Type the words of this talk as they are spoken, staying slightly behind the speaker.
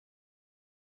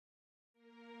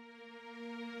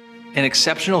An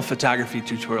exceptional photography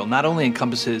tutorial not only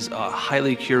encompasses a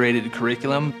highly curated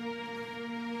curriculum,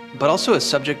 but also a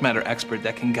subject matter expert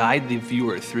that can guide the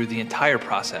viewer through the entire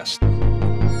process.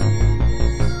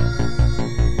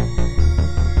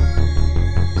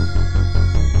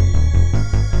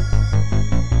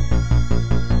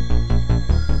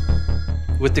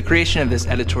 With the creation of this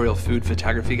editorial food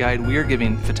photography guide, we are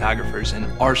giving photographers an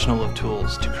arsenal of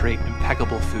tools to create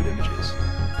impeccable food images.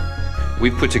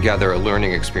 We've put together a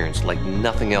learning experience like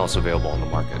nothing else available on the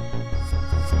market.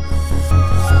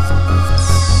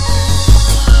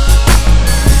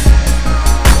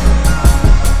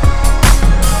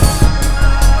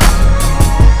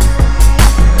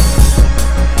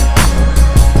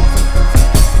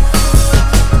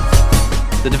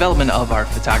 The development of our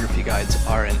photography guides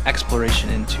are an exploration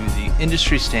into the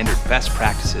industry standard best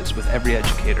practices with every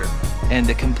educator and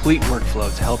a complete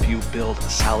workflow to help you build a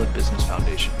solid business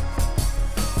foundation.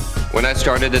 When I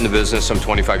started in the business some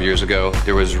 25 years ago,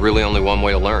 there was really only one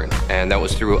way to learn, and that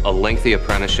was through a lengthy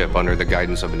apprenticeship under the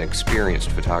guidance of an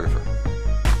experienced photographer.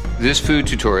 This food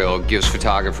tutorial gives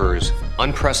photographers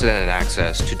unprecedented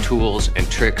access to tools and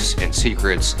tricks and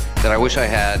secrets that I wish I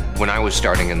had when I was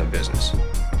starting in the business.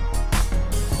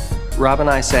 Rob and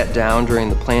I sat down during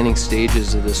the planning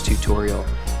stages of this tutorial,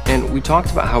 and we talked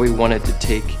about how we wanted to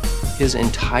take his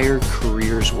entire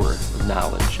career's worth of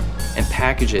knowledge and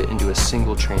package it into a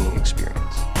single training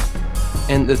experience.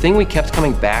 And the thing we kept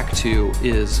coming back to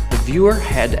is the viewer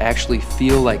had to actually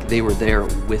feel like they were there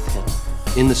with him,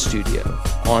 in the studio,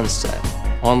 on set,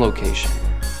 on location,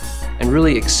 and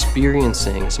really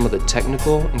experiencing some of the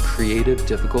technical and creative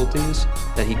difficulties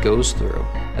that he goes through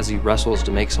as he wrestles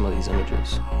to make some of these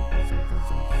images.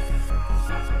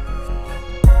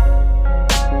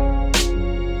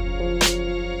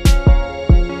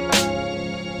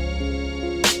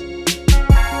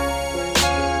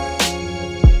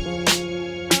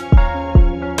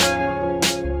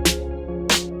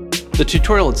 The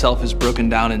tutorial itself is broken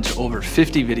down into over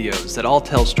 50 videos that all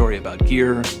tell a story about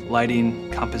gear, lighting,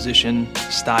 composition,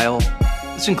 style.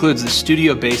 This includes the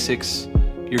studio basics,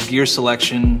 your gear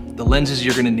selection, the lenses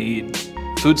you're going to need,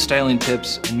 food styling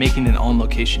tips, and making an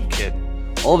on-location kit.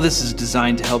 All of this is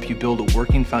designed to help you build a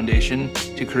working foundation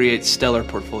to create stellar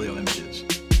portfolio images.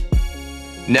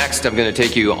 Next, I'm going to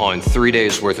take you on 3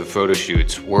 days worth of photo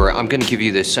shoots where I'm going to give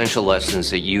you the essential lessons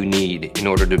that you need in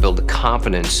order to build the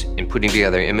confidence in putting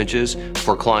together images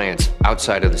for clients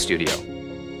outside of the studio.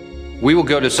 We will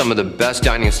go to some of the best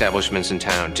dining establishments in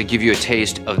town to give you a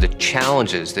taste of the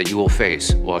challenges that you will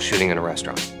face while shooting in a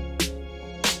restaurant.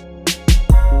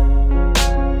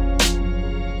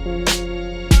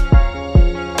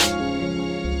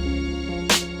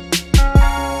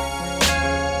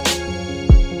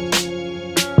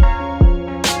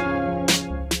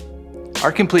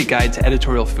 Our complete guide to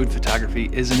editorial food photography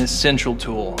is an essential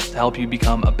tool to help you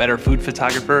become a better food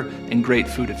photographer and great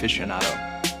food aficionado.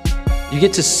 You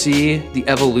get to see the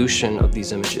evolution of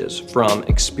these images from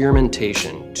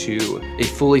experimentation to a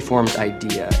fully formed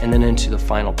idea and then into the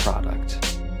final product.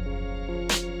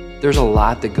 There's a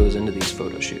lot that goes into these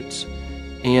photo shoots,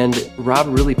 and Rob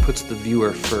really puts the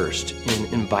viewer first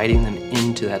in inviting them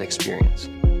into that experience.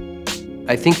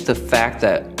 I think the fact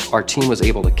that our team was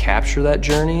able to capture that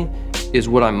journey is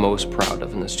what I'm most proud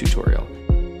of in this tutorial.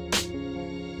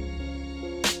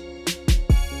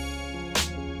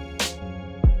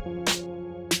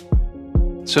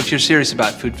 So if you're serious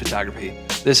about food photography,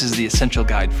 this is the essential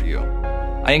guide for you.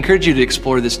 I encourage you to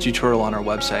explore this tutorial on our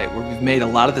website, where we've made a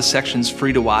lot of the sections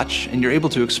free to watch, and you're able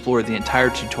to explore the entire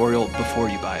tutorial before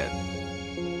you buy it.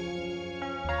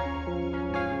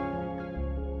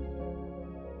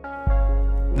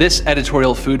 This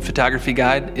editorial food photography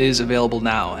guide is available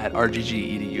now at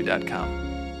rggedu.com.